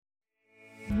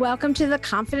Welcome to the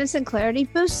Confidence and Clarity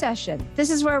Boost Session.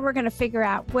 This is where we're going to figure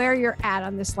out where you're at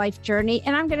on this life journey,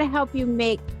 and I'm going to help you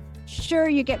make sure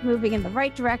you get moving in the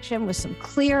right direction with some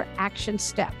clear action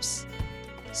steps.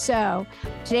 So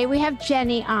today we have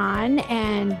Jenny on,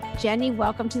 and Jenny,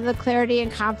 welcome to the Clarity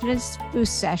and Confidence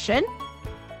Boost Session.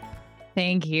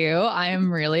 Thank you. I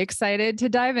am really excited to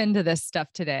dive into this stuff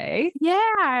today. Yeah,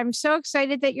 I'm so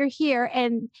excited that you're here,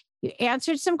 and you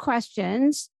answered some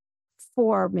questions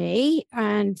for me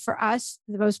and for us,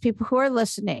 those people who are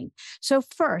listening. So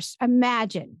first,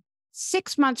 imagine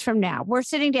 6 months from now, we're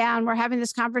sitting down, we're having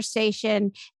this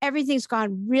conversation. Everything's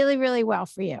gone really, really well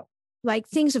for you. Like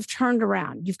things have turned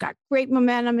around. You've got great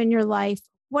momentum in your life.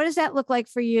 What does that look like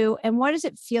for you? And what does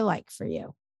it feel like for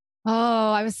you?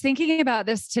 Oh, I was thinking about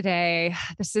this today.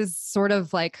 This is sort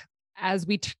of like, as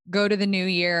we go to the new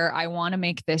year, I want to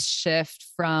make this shift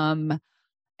from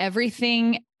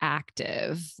everything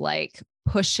active, like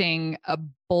pushing a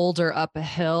boulder up a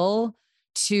hill,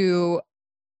 to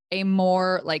a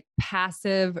more like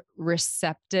passive,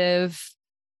 receptive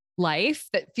life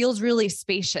that feels really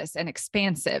spacious and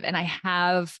expansive. And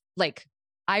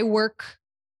I work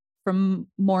from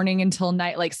morning until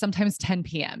night, like sometimes 10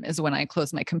 p.m. is when I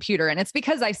close my computer. And it's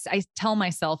because I tell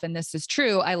myself, and this is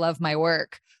true, I love my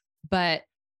work, but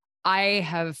I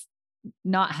have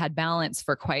not had balance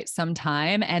for quite some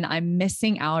time, and I'm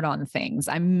missing out on things.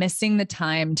 I'm missing the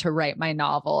time to write my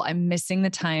novel. I'm missing the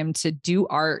time to do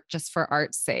art just for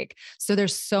art's sake. So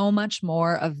there's so much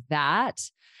more of that.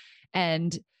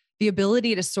 And the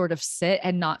ability to sort of sit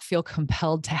and not feel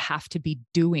compelled to have to be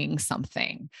doing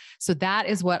something. So that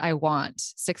is what I want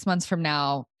 6 months from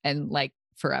now and like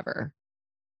forever.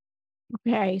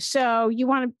 Okay. So you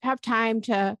want to have time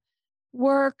to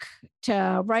work,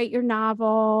 to write your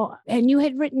novel, and you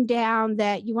had written down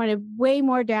that you wanted way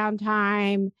more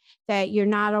downtime, that you're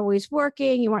not always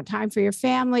working, you want time for your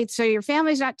family. So your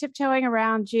family's not tiptoeing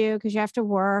around you because you have to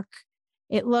work.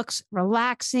 It looks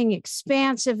relaxing,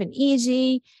 expansive, and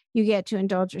easy. You get to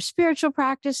indulge your spiritual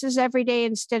practices every day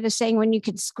instead of saying when you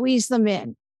can squeeze them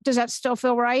in. Does that still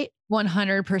feel right?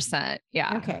 100%.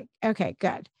 Yeah. Okay,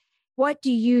 good. What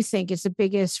do you think is the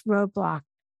biggest roadblock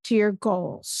to your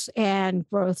goals and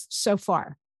growth so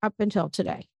far up until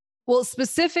today? Well,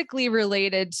 specifically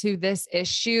related to this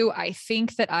issue, I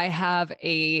think that I have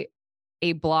a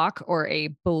block or a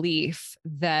belief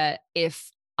that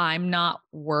if I'm not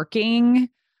working,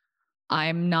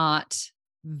 I'm not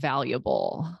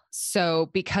valuable.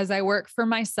 So because I work for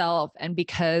myself and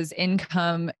because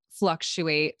income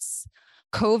fluctuates,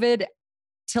 COVID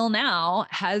till now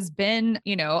has been,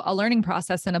 a learning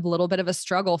process and a little bit of a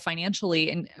struggle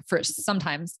financially and for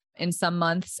sometimes in some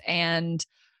months. And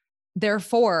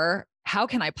therefore, how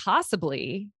can I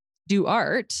possibly do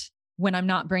art when I'm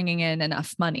not bringing in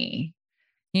enough money?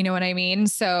 You know what I mean?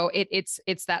 So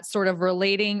it's that sort of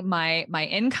relating. My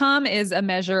income is a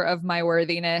measure of my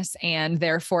worthiness, and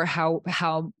therefore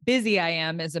how busy I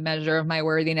am is a measure of my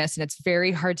worthiness. And it's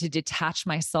very hard to detach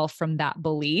myself from that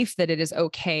belief that it is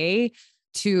okay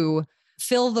to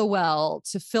fill the well,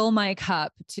 to fill my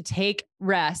cup, to take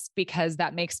rest, because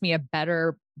that makes me a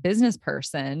better business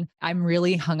person. I'm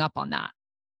really hung up on that.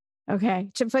 Okay.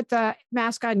 To put the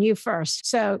mask on you first.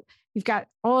 So you've got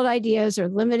old ideas or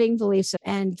limiting beliefs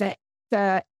and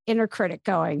the inner critic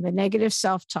going, the negative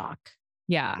self-talk.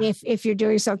 Yeah. If you're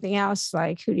doing something else,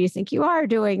 like, who do you think you are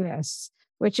doing this?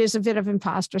 Which is a bit of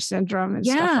imposter syndrome and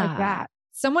stuff like that.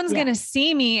 Someone's going to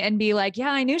see me and be like,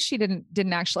 yeah, I knew she didn't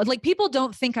actually, like, people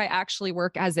don't think I actually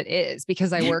work as it is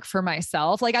because I work for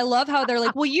myself. Like, I love how they're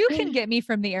like, well, you can get me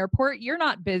from the airport. You're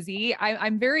not busy.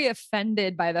 I'm very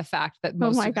offended by the fact that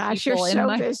most oh my gosh, you're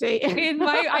so busy.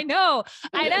 I know.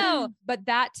 But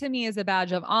that to me is a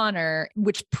badge of honor,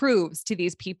 which proves to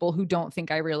these people who don't think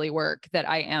I really work that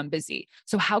I am busy.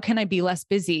 So how can I be less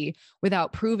busy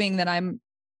without proving that I'm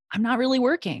not really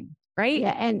working? Right.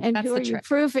 Yeah. And who are you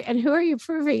proving? And who are you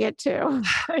proving it to?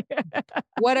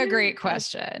 What a great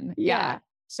question. Yeah.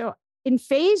 So in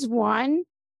phase one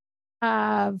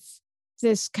of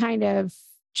this kind of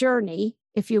journey,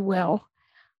 if you will,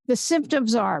 the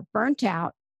symptoms are burnt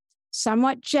out,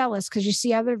 somewhat jealous because you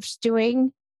see others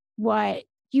doing what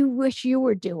you wish you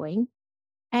were doing.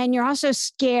 And you're also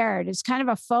scared. It's kind of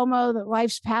a FOMO that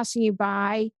life's passing you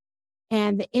by,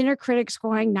 and the inner critic's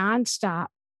going nonstop.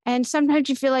 And sometimes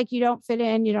you feel like you don't fit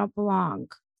in, you don't belong.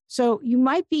 So you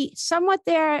might be somewhat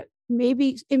there,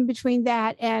 maybe in between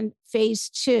that and phase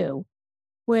two,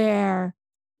 where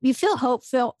you feel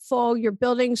hopeful, you're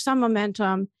building some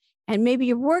momentum, and maybe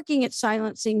you're working at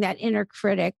silencing that inner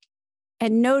critic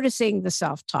and noticing the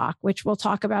self-talk, which we'll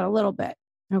talk about a little bit.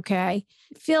 Okay.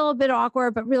 Feel a bit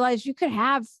awkward, but realize you could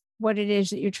have what it is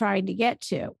that you're trying to get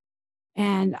to.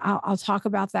 And I'll talk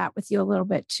about that with you a little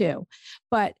bit too.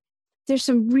 But there's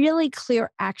some really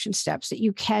clear action steps that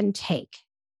you can take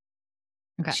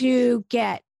to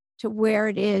get to where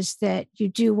it is that you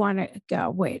do want to go.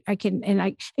 Wait,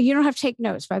 you don't have to take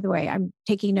notes, by the way. I'm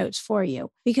taking notes for you,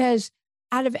 because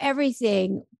out of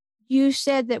everything, you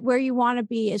said that where you want to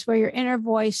be is where your inner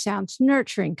voice sounds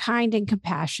nurturing, kind, and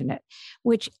compassionate,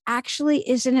 which actually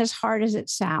isn't as hard as it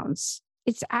sounds.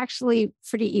 It's actually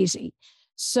pretty easy.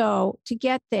 So to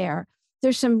get there,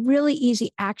 there's some really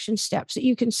easy action steps that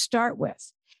you can start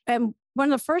with. And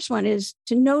one of the first one is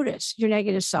to notice your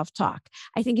negative self-talk.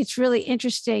 I think it's really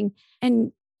interesting,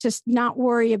 and just not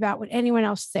worry about what anyone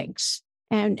else thinks.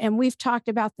 And we've talked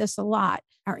about this a lot,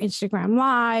 our Instagram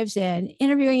lives and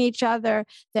interviewing each other,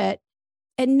 and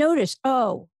notice,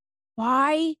 oh,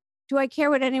 why do I care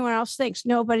what anyone else thinks?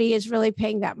 Nobody is really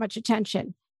paying that much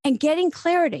attention. And getting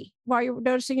clarity while you're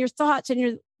noticing your thoughts and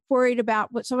you're worried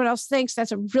about what someone else thinks,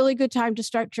 that's a really good time to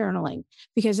start journaling,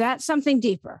 because that's something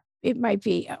deeper. It might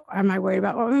be, oh, am I worried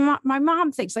about what my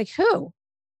mom thinks? Like who?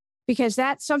 Because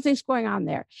that's something's going on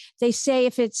there. They say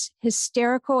if it's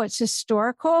hysterical, it's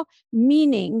historical,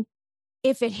 meaning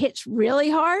if it hits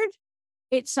really hard,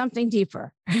 it's something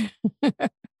deeper.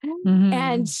 Mm-hmm.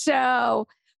 And so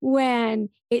when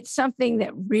it's something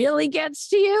that really gets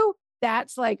to you,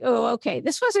 that's like, oh, okay,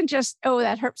 this wasn't just, oh,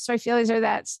 that hurts my feelings, or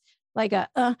that's like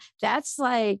that's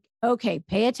like, okay,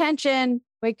 pay attention,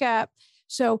 wake up.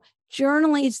 So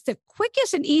journaling is the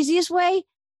quickest and easiest way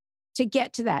to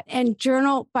get to that, and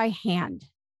journal by hand.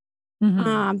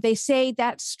 Mm-hmm. They say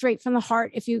that's straight from the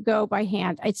heart if you go by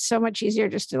hand. It's so much easier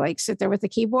just to like sit there with the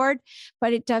keyboard,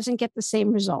 but it doesn't get the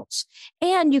same results.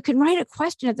 And you can write a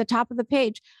question at the top of the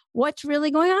page. What's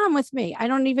really going on with me? I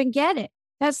don't even get it.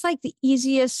 That's like the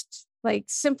easiest, like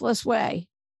simplest way.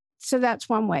 So that's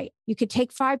one way. You could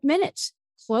take 5 minutes,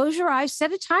 close your eyes,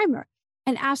 set a timer,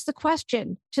 and ask the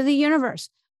question to the universe.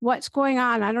 What's going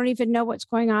on? I don't even know what's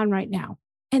going on right now.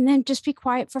 And then just be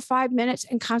quiet for 5 minutes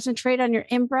and concentrate on your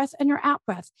in-breath and your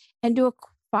out-breath, and do a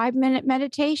 5-minute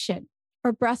meditation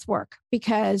or breath work.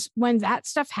 Because when that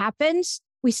stuff happens,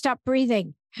 we stop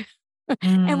breathing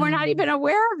and we're not even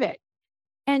aware of it.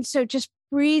 And so just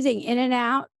breathing in and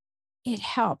out, it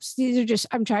helps. These are just,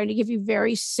 I'm trying to give you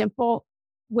very simple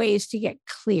ways to get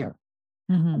clear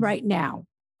right now.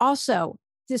 Also,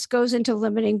 this goes into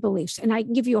limiting beliefs, and I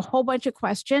can give you a whole bunch of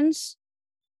questions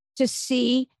to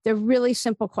see the really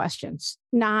simple questions,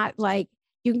 not like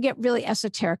you can get really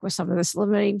esoteric with some of this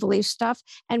limiting belief stuff.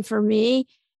 And for me,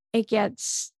 it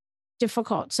gets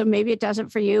difficult. So maybe it doesn't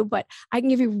for you, but I can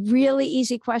give you really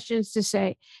easy questions to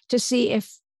see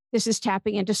if this is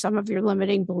tapping into some of your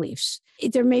limiting beliefs.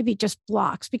 There may be just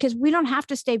blocks, because we don't have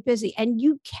to stay busy, and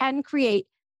you can create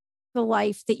the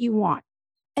life that you want.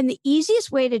 And the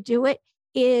easiest way to do it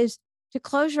is to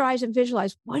close your eyes and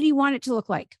visualize, what do you want it to look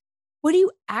like? What do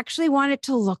you actually want it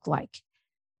to look like?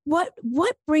 What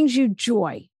brings you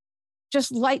joy?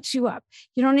 Just lights you up.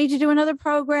 You don't need to do another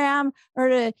program or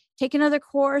to take another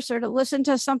course or to listen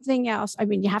to something else. I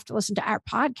mean, you have to listen to our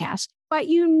podcast, but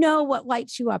you know what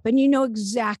lights you up, and you know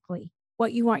exactly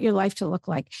what you want your life to look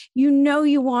like. You know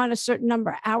you want a certain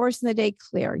number of hours in the day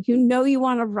clear. You know you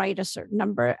want to write a certain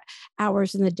number of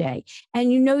hours in the day.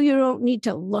 And you know you don't need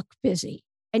to look busy.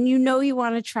 And you know you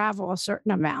want to travel a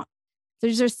certain amount.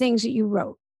 These are things that you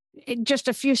wrote in just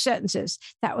a few sentences.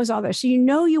 That was all there. So you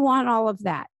know you want all of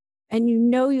that. And you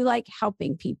know you like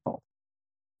helping people.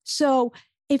 So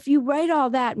if you write all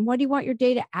that, and what do you want your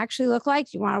day to actually look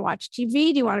like? Do you want to watch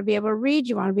TV? Do you want to be able to read? Do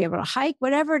you want to be able to hike?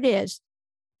 Whatever it is.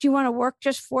 Do you want to work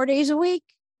just 4 days a week?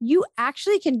 You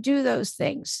actually can do those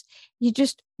things. You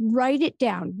just write it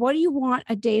down. What do you want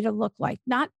a day to look like?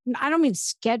 I don't mean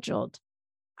scheduled.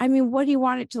 I mean, what do you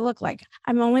want it to look like?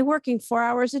 I'm only working 4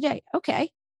 hours a day. Okay.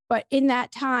 But in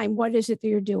that time, what is it that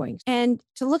you're doing? And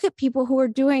to look at people who are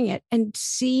doing it and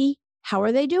see how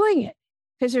are they doing it?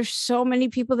 Because there's so many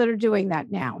people that are doing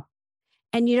that now.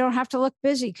 And you don't have to look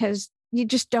busy, because you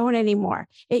just don't anymore.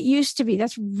 It used to be.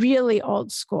 That's really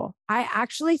old school. I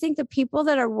actually think the people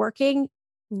that are working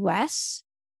less,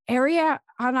 Arianna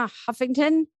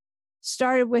Huffington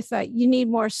started with you need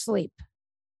more sleep.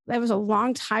 That was a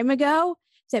long time ago,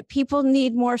 that people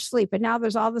need more sleep. And now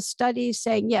there's all the studies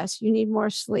saying, yes, you need more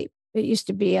sleep. It used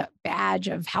to be a badge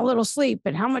of how little sleep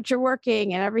and how much you're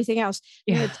working and everything else.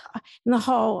 Yeah. In the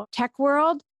whole tech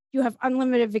world, you have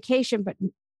unlimited vacation, but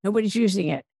nobody's using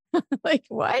it. Like,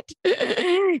 what?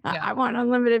 Yeah. I want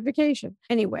unlimited vacation.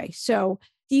 Anyway, so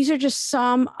these are just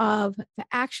some of the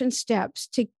action steps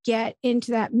to get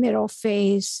into that middle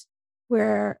phase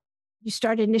where you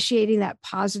start initiating that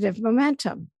positive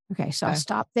momentum. Okay. So I'll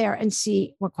stop there and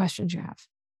see what questions you have.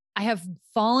 I have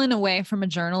fallen away from a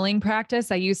journaling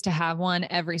practice. I used to have one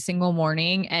every single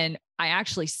morning, and I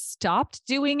actually stopped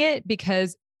doing it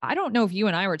because I don't know if you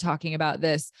and I were talking about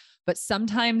this, but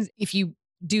sometimes if you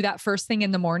do that first thing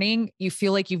in the morning, you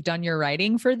feel like you've done your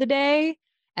writing for the day.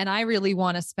 And I really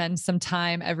want to spend some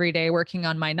time every day working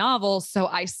on my novel. So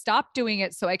I stopped doing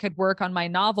it so I could work on my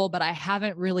novel, but I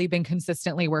haven't really been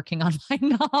consistently working on my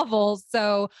novel.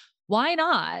 So why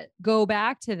not go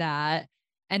back to that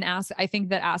and ask? I think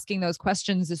that asking those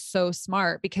questions is so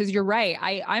smart, because you're right.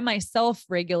 I myself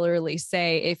regularly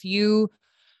say, if you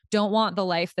don't want the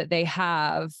life that they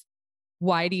have,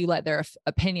 why do you let their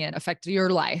opinion affect your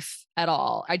life at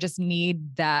all? I just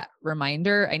need that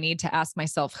reminder. I need to ask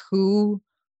myself who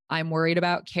I'm worried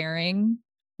about caring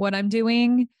what I'm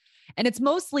doing. And it's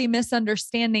mostly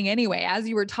misunderstanding anyway. As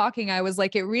you were talking, I was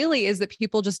like, it really is that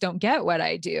people just don't get what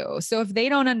I do. So if they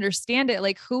don't understand it,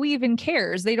 like, who even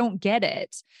cares? They don't get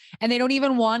it, and they don't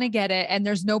even want to get it. And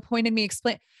there's no point in me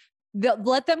explaining.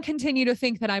 Let them continue to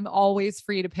think that I'm always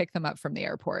free to pick them up from the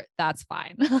airport. That's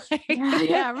fine.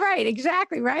 Yeah, right.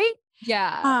 Exactly. Right.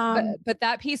 Yeah. But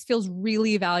that piece feels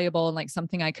really valuable and like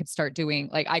something I could start doing.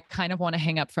 Like, I kind of want to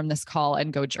hang up from this call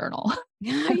and go journal.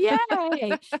 Yay.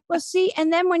 Well, see,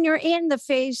 and then when you're in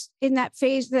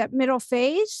that middle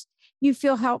phase, you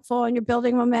feel helpful and you're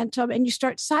building momentum and you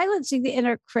start silencing the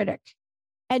inner critic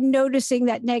and noticing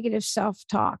that negative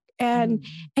self-talk, and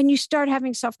you start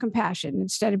having self-compassion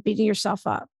instead of beating yourself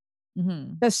up.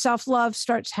 The self-love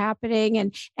starts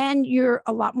happening, and you're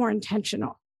a lot more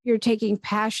intentional. You're taking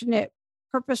passionate,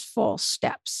 purposeful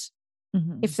steps,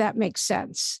 if that makes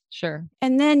sense. Sure.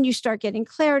 And then you start getting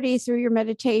clarity through your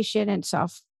meditation and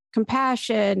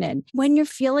self-compassion. And when you're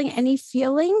feeling any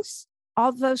feelings, all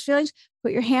of those feelings,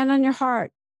 put your hand on your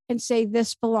heart and say,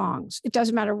 this belongs. It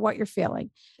doesn't matter what you're feeling.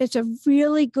 It's a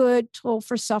really good tool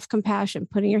for self-compassion,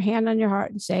 putting your hand on your heart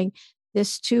and saying,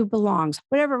 this too belongs.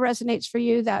 Whatever resonates for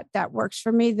you, that works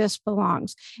for me. This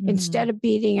belongs. Instead of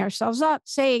beating ourselves up,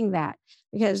 saying that.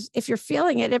 Because if you're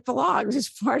feeling it, it belongs. It's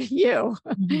part of you.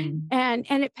 And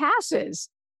it passes.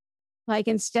 Like,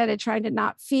 instead of trying to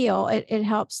not feel, it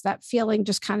helps that feeling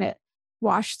just kind of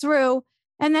wash through.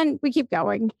 And then we keep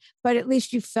going. But at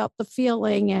least you felt the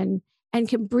feeling and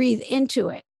can breathe into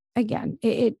it again.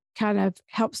 It kind of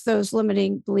helps those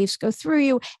limiting beliefs go through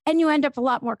you. And you end up a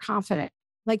lot more confident.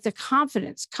 Like, the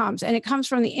confidence comes, and it comes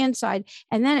from the inside,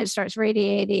 and then it starts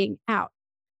radiating out.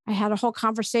 I had a whole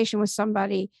conversation with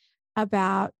somebody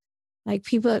about, like,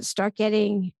 people that start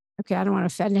getting, okay, I don't want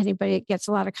to offend anybody. It gets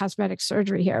a lot of cosmetic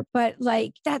surgery here, but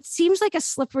like, that seems like a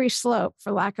slippery slope,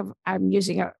 for lack of, I'm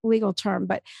using a legal term,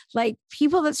 but like,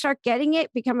 people that start getting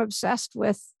it become obsessed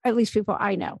with, at least people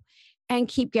I know, and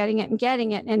keep getting it and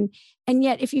getting it. And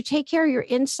yet, if you take care of your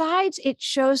insides, it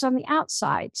shows on the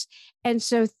outsides. And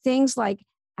so things like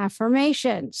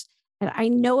affirmations, and I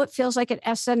know it feels like an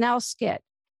SNL skit,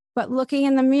 but looking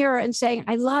in the mirror and saying,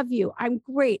 I love you. I'm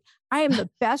great. I am the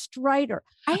best writer.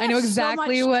 I know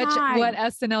exactly so what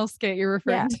SNL skit you're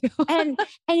referring to. and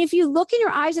if you look in your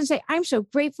eyes and say, I'm so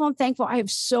grateful and thankful, I have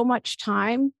so much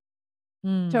time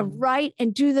to write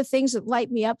and do the things that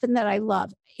light me up and that I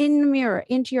love, in the mirror,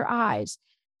 into your eyes.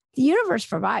 The universe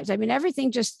provides. I mean,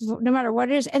 everything, just no matter what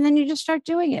it is. And then you just start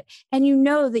doing it. And you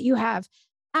know that you have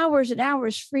hours and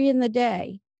hours free in the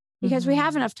day, because we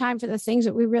have enough time for the things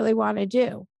that we really want to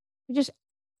do. We just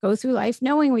go through life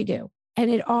knowing we do. And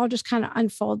it all just kind of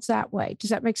unfolds that way.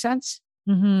 Does that make sense?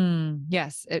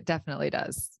 Yes, it definitely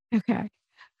does. Okay.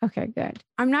 Okay, good.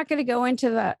 I'm not going to go into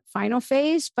the final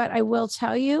phase, but I will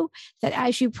tell you that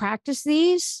as you practice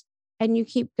these and you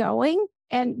keep going,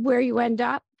 and where you end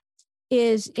up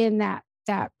is in that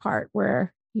part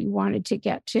where you wanted to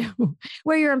get to,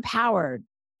 where you're empowered,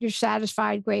 you're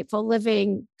satisfied, grateful,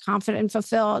 living, confident, and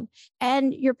fulfilled,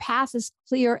 and your path is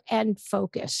clear and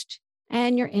focused,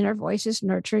 and your inner voice is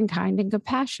nurturing, kind, and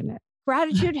compassionate.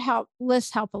 Gratitude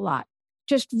lists help a lot.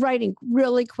 Just writing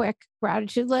really quick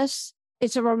gratitude lists,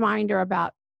 it's a reminder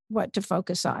about what to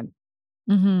focus on.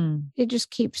 It just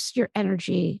keeps your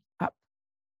energy up.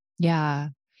 Yeah.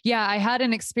 Yeah. I had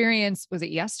an experience. Was it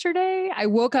yesterday? I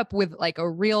woke up with like a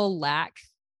real lack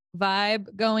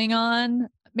vibe going on.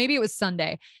 Maybe it was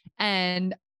Sunday.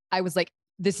 And I was like,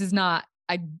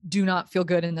 I do not feel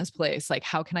good in this place. Like,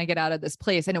 how can I get out of this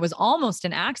place? And it was almost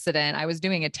an accident. I was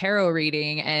doing a tarot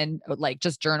reading and like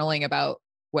just journaling about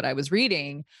what I was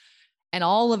reading. And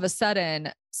all of a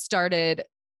sudden started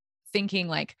thinking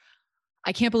like,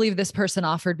 I can't believe this person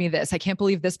offered me this. I can't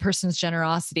believe this person's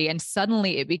generosity. And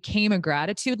suddenly it became a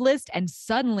gratitude list. And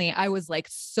suddenly I was like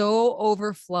so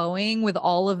overflowing with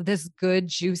all of this good,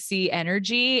 juicy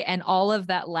energy, and all of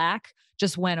that lack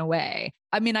just went away.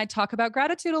 I mean, I talk about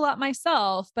gratitude a lot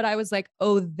myself, but I was like,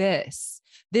 oh, this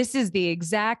is the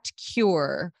exact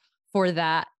cure for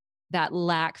that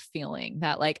lack feeling,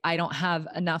 that like, I don't have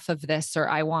enough of this, or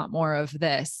I want more of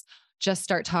this. Just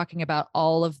start talking about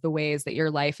all of the ways that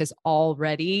your life is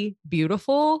already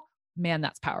beautiful. Man,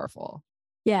 that's powerful.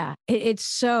 Yeah, it's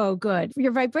so good.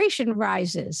 Your vibration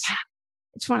rises.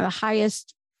 It's one of the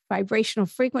highest vibrational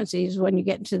frequencies when you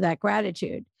get into that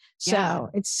gratitude. So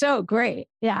it's so great.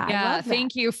 Yeah. Yeah. I love that.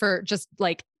 Thank you for just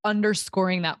like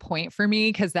underscoring that point for me,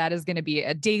 because that is going to be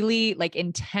a daily, like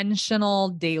intentional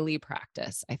daily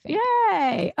practice, I think.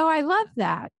 Yay. Oh, I love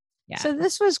that. Yeah. So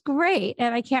this was great.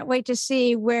 And I can't wait to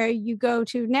see where you go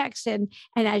to next. And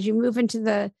as you move into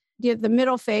the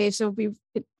middle phase,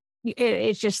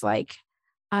 it's just like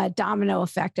a domino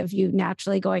effect of you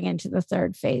naturally going into the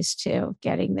third phase too,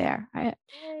 getting there.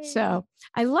 So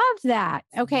I love that.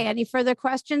 Okay. Any further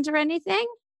questions or anything?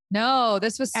 No,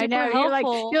 this was super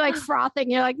helpful. You're like frothing.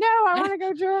 You're like, no, I want to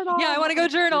go journal. Yeah, I want to go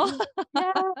journal.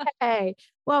 Okay.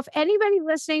 Well, if anybody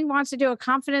listening wants to do a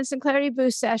confidence and clarity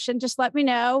boost session, just let me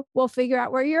know. We'll figure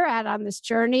out where you're at on this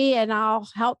journey, and I'll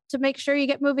help to make sure you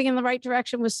get moving in the right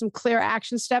direction with some clear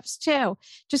action steps too.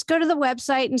 Just go to the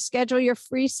website and schedule your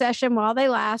free session while they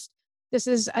last. This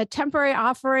is a temporary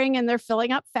offering and they're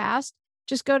filling up fast.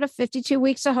 Just go to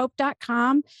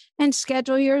 52weeksofhope.com and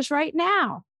schedule yours right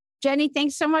now. Jenny,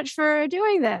 thanks so much for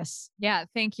doing this. Yeah.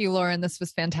 Thank you, Lauren. This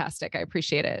was fantastic. I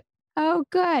appreciate it. Oh,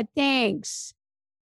 good. Thanks.